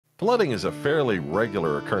Flooding is a fairly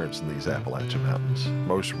regular occurrence in these Appalachian Mountains.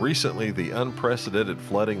 Most recently, the unprecedented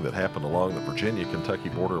flooding that happened along the Virginia-Kentucky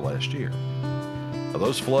border last year. Now,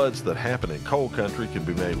 those floods that happen in coal country can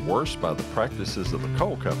be made worse by the practices of the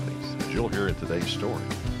coal companies, as you'll hear in today's story.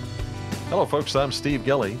 Hello, folks. I'm Steve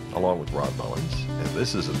Gilley, along with Rod Mullins, and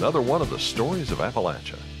this is another one of the stories of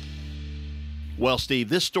Appalachia. Well, Steve,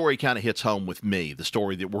 this story kind of hits home with me, the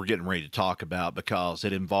story that we're getting ready to talk about, because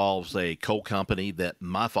it involves a coal company that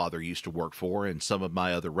my father used to work for and some of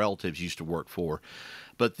my other relatives used to work for.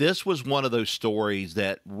 But this was one of those stories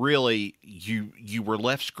that really you were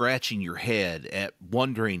left scratching your head at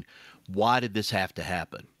wondering, why did this have to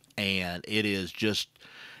happen? And it is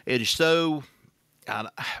so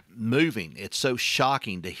moving. It's so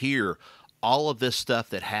shocking to hear all of this stuff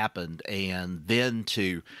that happened, and then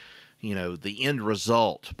to the end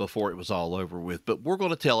result before it was all over with. But we're going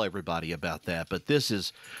to tell everybody about that. But this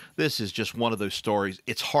is just one of those stories.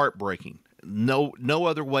 It's heartbreaking. No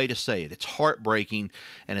other way to say it. It's heartbreaking,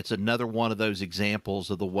 and it's another one of those examples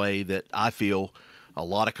of the way that I feel a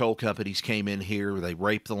lot of coal companies came in here. They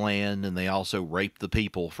raped the land, and they also raped the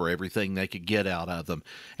people for everything they could get out of them.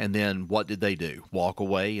 And then what did they do? Walk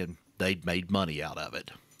away, and they'd made money out of it.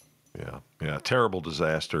 Yeah, terrible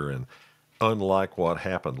disaster. And unlike what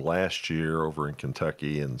happened last year over in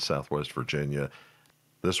Kentucky and Southwest Virginia,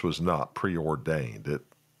 this was not preordained. It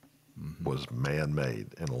was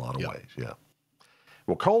man-made in a lot of ways, yeah.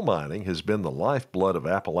 Well, coal mining has been the lifeblood of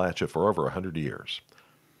Appalachia for over 100 years.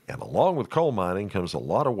 And along with coal mining comes a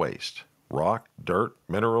lot of waste: rock, dirt,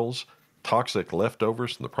 minerals, toxic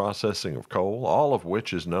leftovers from the processing of coal, all of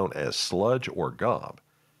which is known as sludge or gob.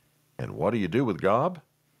 And what do you do with gob?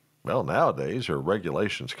 Well, nowadays there are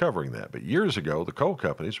regulations covering that, but years ago the coal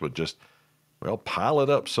companies would just, pile it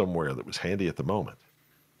up somewhere that was handy at the moment.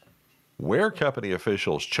 Where company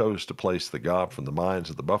officials chose to place the gob from the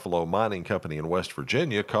mines of the Buffalo Mining Company in West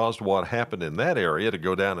Virginia caused what happened in that area to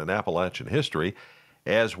go down in Appalachian history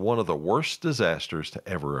as one of the worst disasters to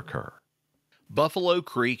ever occur. Buffalo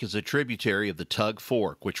Creek is a tributary of the Tug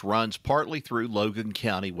Fork, which runs partly through Logan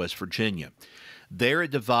County, West Virginia. There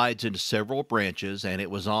it divides into several branches, and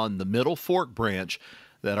it was on the Middle Fork branch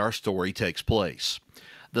that our story takes place.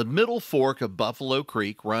 The Middle Fork of Buffalo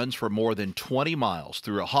Creek runs for more than 20 miles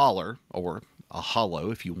through a holler, or a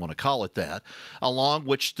hollow if you want to call it that, along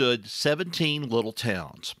which stood 17 little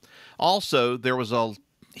towns. Also, there was a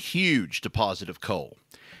huge deposit of coal.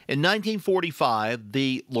 In 1945,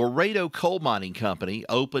 the Laredo Coal Mining Company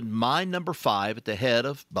opened mine number 5 at the head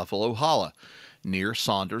of Buffalo Hollow, near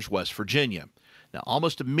Saunders, West Virginia. Now,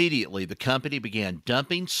 almost immediately, the company began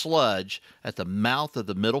dumping sludge at the mouth of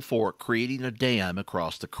the Middle Fork, creating a dam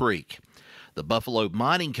across the creek. The Buffalo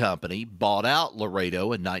Mining Company bought out Laredo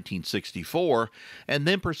in 1964 and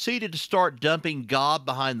then proceeded to start dumping gob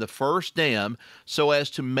behind the first dam so as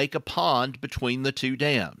to make a pond between the two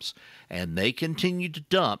dams. And they continued to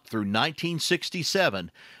dump through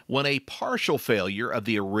 1967 when a partial failure of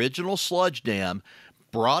the original sludge dam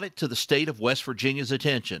brought it to the state of West Virginia's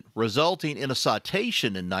attention, resulting in a citation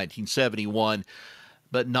in 1971,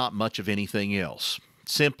 but not much of anything else.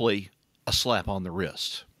 Simply a slap on the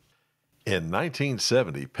wrist. In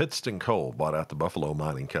 1970, Pittston Coal bought out the Buffalo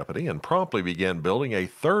Mining Company and promptly began building a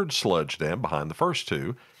third sludge dam behind the first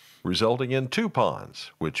two, resulting in 2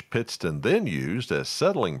 ponds, which Pittston then used as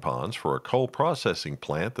settling ponds for a coal processing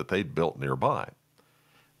plant that they'd built nearby.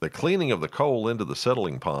 The cleaning of the coal into the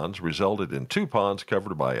settling ponds resulted in 2 ponds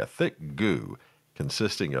covered by a thick goo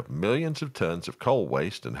consisting of millions of tons of coal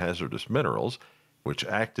waste and hazardous minerals, which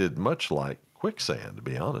acted much like quicksand, to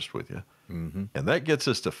be honest with you. And that gets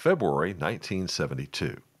us to February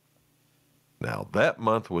 1972. Now, that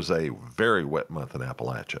month was a very wet month in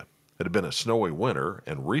Appalachia. It had been a snowy winter,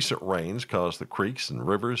 and recent rains caused the creeks and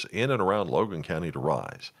rivers in and around Logan County to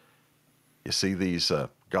rise. You see these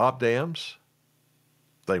gob dams?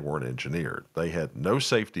 They weren't engineered. They had no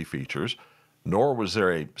safety features, nor was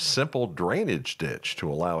there a simple drainage ditch to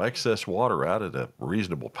allow excess water out at a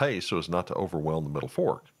reasonable pace so as not to overwhelm the Middle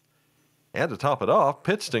Fork. And to top it off,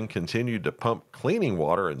 Pittston continued to pump cleaning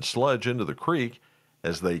water and sludge into the creek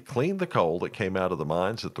as they cleaned the coal that came out of the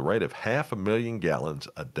mines at the rate of 500,000 gallons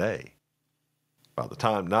a day. By the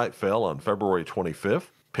time night fell on February 25th,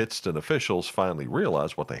 Pittston officials finally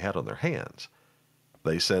realized what they had on their hands.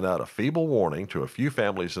 They sent out a feeble warning to a few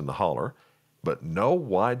families in the holler, but no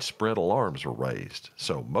widespread alarms were raised,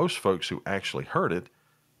 so most folks who actually heard it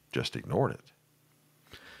just ignored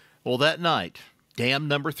it. Well, that night, dam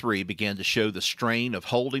number 3 began to show the strain of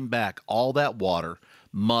holding back all that water,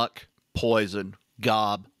 muck, poison,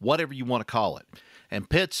 gob, whatever you want to call it. And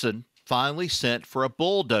Pittston finally sent for a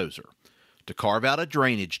bulldozer to carve out a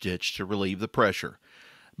drainage ditch to relieve the pressure,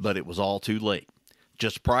 but it was all too late.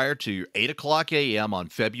 Just prior to 8 o'clock a.m. on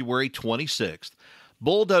February 26th,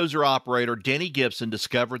 bulldozer operator Denny Gibson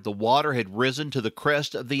discovered the water had risen to the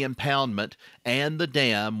crest of the impoundment and the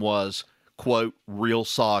dam was, quote, real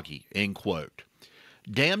soggy, end quote.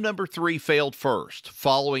 Dam number 3 failed first,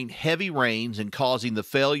 following heavy rains and causing the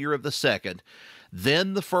failure of the second,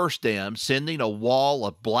 then the first dam, sending a wall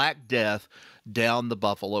of black death down the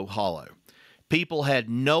Buffalo Hollow. People had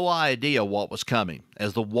no idea what was coming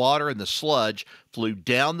as the water and the sludge flew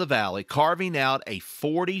down the valley, carving out a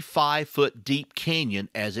 45-foot deep canyon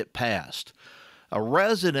as it passed. A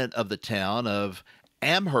resident of the town of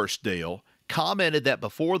Amherstdale commented that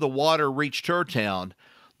before the water reached her town,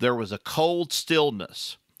 there was a cold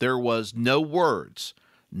stillness. There was no words,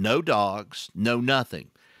 no dogs, no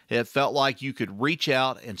nothing. It felt like you could reach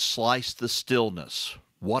out and slice the stillness.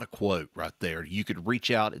 What a quote right there. You could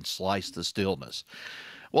reach out and slice the stillness.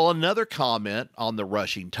 Well, another comment on the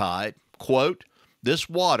rushing tide, quote, this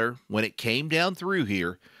water, when it came down through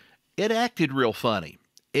here, it acted real funny.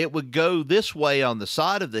 It would go this way on the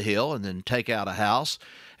side of the hill and then take out a house,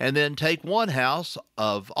 and then take one house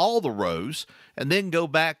of all the rows and then go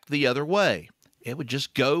back the other way. It would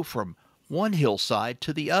just go from one hillside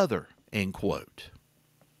to the other, end quote.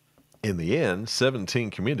 In the end,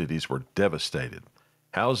 17 communities were devastated.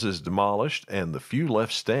 Houses demolished, and the few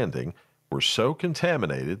left standing were so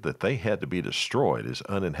contaminated that they had to be destroyed as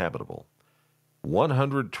uninhabitable.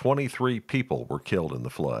 123 people were killed in the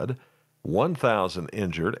flood, 1,000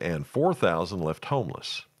 injured, and 4,000 left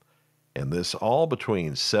homeless. And this all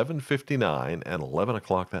between 7:59 and 11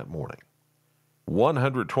 o'clock that morning.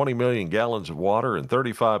 120 million gallons of water and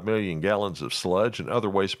 35 million gallons of sludge and other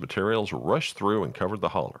waste materials rushed through and covered the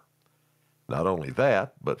holler. Not only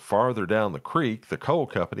that, but farther down the creek, the coal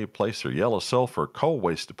company placed their yellow sulfur coal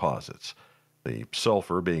waste deposits, the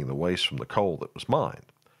sulfur being the waste from the coal that was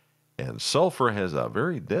mined. And sulfur has a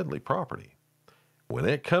very deadly property. When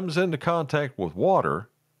it comes into contact with water,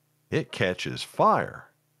 it catches fire.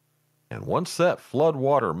 And once that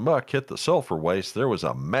floodwater muck hit the sulfur waste, there was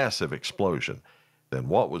a massive explosion. Then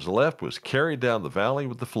what was left was carried down the valley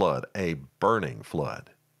with the flood, a burning flood.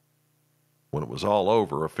 When it was all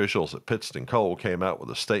over, officials at Pittston Coal came out with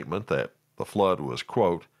a statement that the flood was,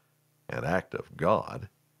 quote, an act of God,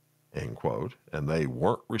 end quote, and they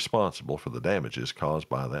weren't responsible for the damages caused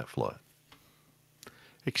by that flood.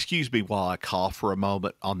 Excuse me while I cough for a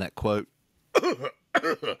moment on that quote.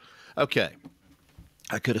 Okay.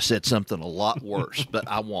 I could have said something a lot worse, but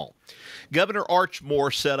I won't. Governor Arch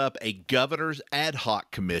Moore set up a governor's ad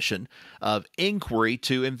hoc commission of inquiry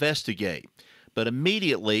to investigate. But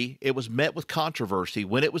immediately it was met with controversy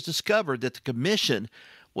when it was discovered that the commission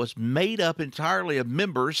was made up entirely of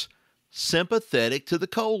members sympathetic to the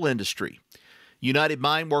coal industry. United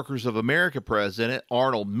Mine Workers of America President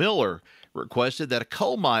Arnold Miller requested that a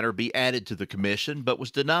coal miner be added to the commission, but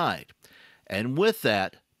was denied. And with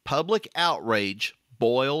that, public outrage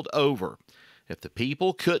boiled over. If the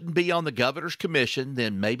people couldn't be on the governor's commission,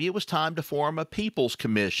 then maybe it was time to form a people's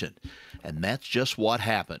commission. And that's just what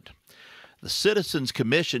happened. The Citizens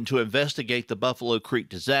Commission to investigate the Buffalo Creek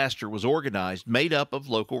disaster was organized, made up of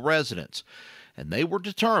local residents, and they were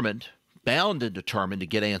bound and determined to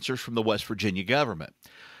get answers from the West Virginia government.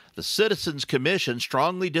 The Citizens Commission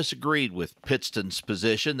strongly disagreed with Pittston's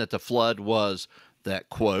position that the flood was that,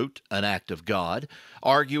 quote, an act of God,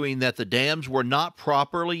 arguing that the dams were not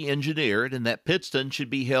properly engineered and that Pittston should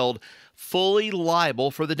be held fully liable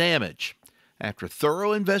for the damage. After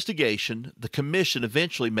thorough investigation, the commission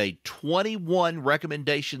eventually made 21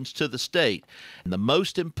 recommendations to the state, and the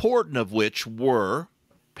most important of which were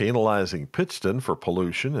penalizing Pittston for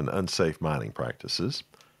pollution and unsafe mining practices,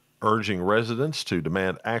 urging residents to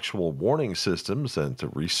demand actual warning systems and to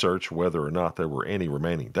research whether or not there were any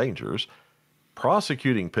remaining dangers,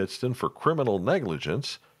 prosecuting Pittston for criminal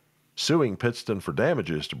negligence, suing Pittston for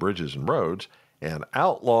damages to bridges and roads, and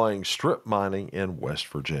outlawing strip mining in West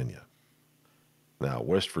Virginia. Now,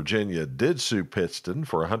 West Virginia did sue Pittston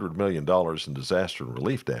for $100 million in disaster and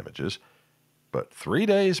relief damages, but 3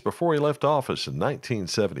 days before he left office in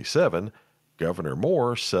 1977, Governor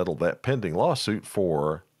Moore settled that pending lawsuit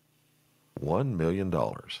for $1 million,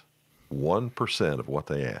 1% of what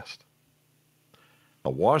they asked.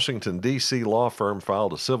 A Washington, D.C. law firm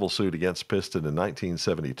filed a civil suit against Pittston in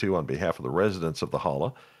 1972 on behalf of the residents of the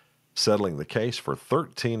Hollow, settling the case for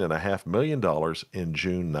 $13.5 million in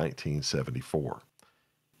June 1974.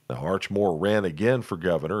 Now, Arch Moore ran again for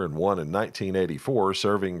governor and won in 1984,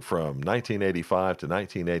 serving from 1985 to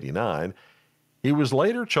 1989. He was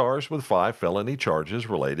later charged with 5 felony charges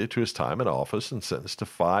related to his time in office and sentenced to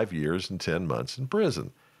 5 years and 10 months in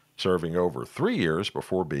prison, serving over 3 years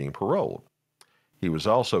before being paroled. He was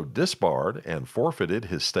also disbarred and forfeited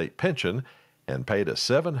his state pension and paid a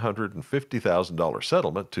 $750,000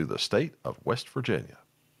 settlement to the state of West Virginia.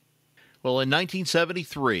 Well, in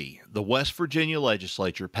 1973, the West Virginia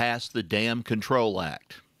legislature passed the Dam Control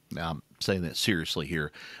Act. Now, I'm saying that seriously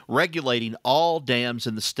here, regulating all dams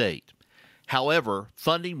in the state. However,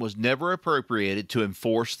 funding was never appropriated to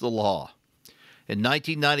enforce the law. In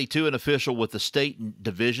 1992, an official with the State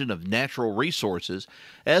Division of Natural Resources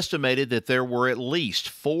estimated that there were at least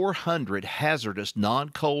 400 hazardous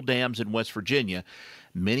non-coal dams in West Virginia,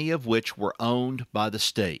 many of which were owned by the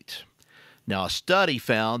state. Now, a study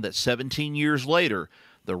found that 17 years later,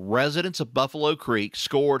 the residents of Buffalo Creek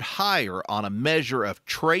scored higher on a measure of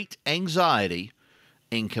trait anxiety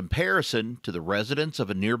in comparison to the residents of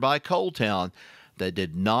a nearby coal town that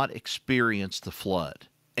did not experience the flood.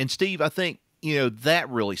 And Steve, I think, that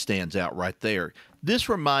really stands out right there. This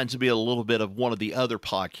reminds me a little bit of one of the other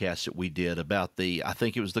podcasts that we did about I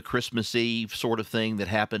think it was the Christmas Eve sort of thing that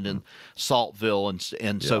happened in Saltville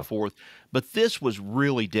and so forth. But this was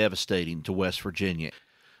really devastating to West Virginia.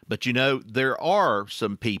 But, there are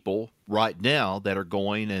some people right now that are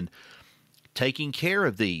going and taking care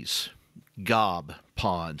of these gob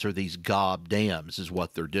ponds, or these gob dams is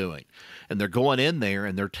what they're doing. And they're going in there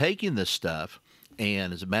and they're taking this stuff.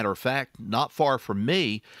 And as a matter of fact, not far from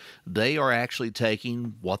me, they are actually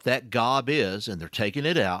taking what that gob is, and they're taking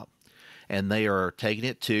it out, and they are taking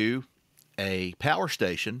it to a power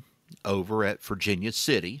station over at Virginia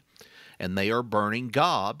City, and they are burning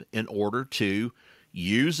gob in order to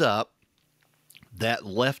use up that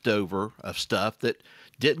leftover of stuff that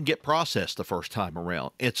didn't get processed the first time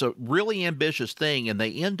around. It's a really ambitious thing, and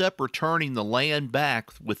they end up returning the land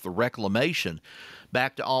back with the reclamation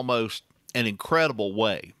back to almost an incredible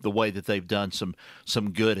way, the way that they've done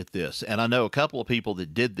some good at this. And I know a couple of people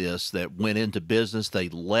that did this, that went into business. They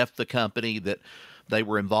left the company that they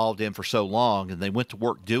were involved in for so long, and they went to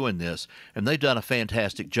work doing this, and they've done a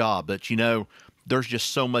fantastic job. But, there's just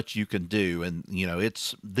so much you can do. And,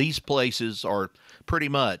 these places are pretty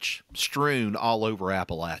much strewn all over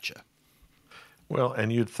Appalachia. Well,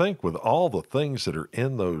 and you'd think with all the things that are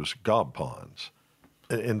in those gob ponds,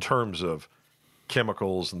 in terms of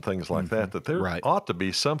chemicals and things like that there ought to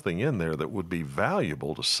be something in there that would be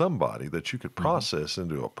valuable to somebody that you could process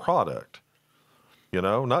into a product.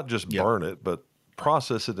 Not just burn it, but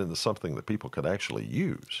process it into something that people could actually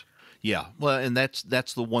use. Yeah, well, and that's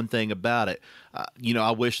the one thing about it.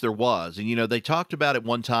 I wish there was. And, they talked about at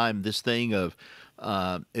one time this thing of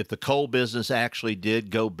if the coal business actually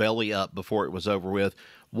did go belly up before it was over with,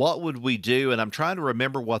 what would we do? And I'm trying to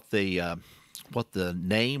remember what the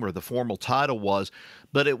name or the formal title was,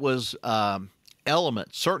 but it was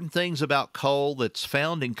elements, certain things about coal that's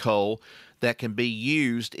found in coal that can be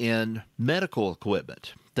used in medical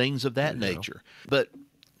equipment, things of that nature. But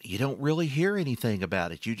you don't really hear anything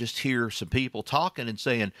about it. You just hear some people talking and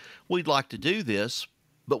saying, we'd like to do this,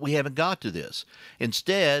 but we haven't got to this.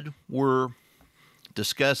 Instead, we're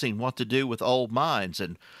discussing what to do with old mines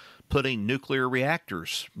and putting nuclear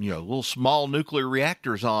reactors, little small nuclear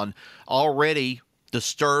reactors on already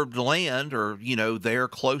disturbed land, or, they're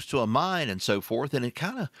close to a mine and so forth. And it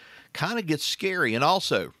kind of gets scary. And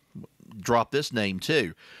also, drop this name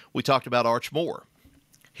too. We talked about Arch Moore.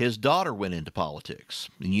 His daughter went into politics.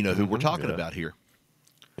 And you know who we're talking about here.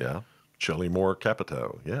 Yeah. Shelley Moore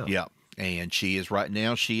Capito. Yeah. Yeah. And she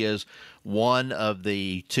is one of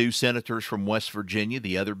the 2 senators from West Virginia,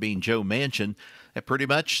 the other being Joe Manchin. And pretty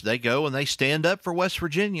much they go and they stand up for West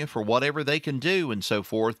Virginia for whatever they can do and so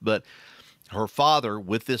forth. But her father,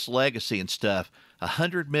 with this legacy and stuff,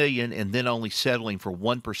 $100 million, and then only settling for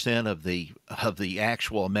 1% of the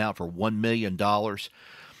actual amount for $1 million.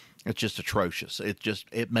 It's just atrocious.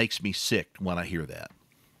 It makes me sick when I hear that.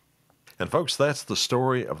 And folks, that's the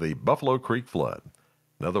story of the Buffalo Creek flood.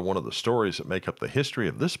 Another one of the stories that make up the history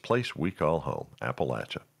of this place we call home,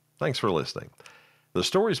 Appalachia. Thanks for listening. The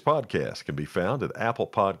Stories Podcast can be found at Apple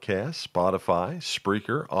Podcasts, Spotify,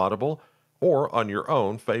 Spreaker, Audible, or on your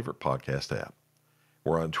own favorite podcast app.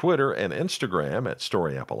 We're on Twitter and Instagram at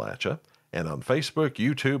Story Appalachia, and on Facebook,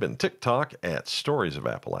 YouTube, and TikTok at Stories of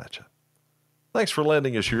Appalachia. Thanks for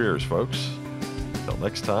lending us your ears, folks. Until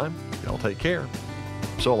next time, y'all take care.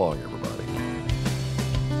 So long, everybody.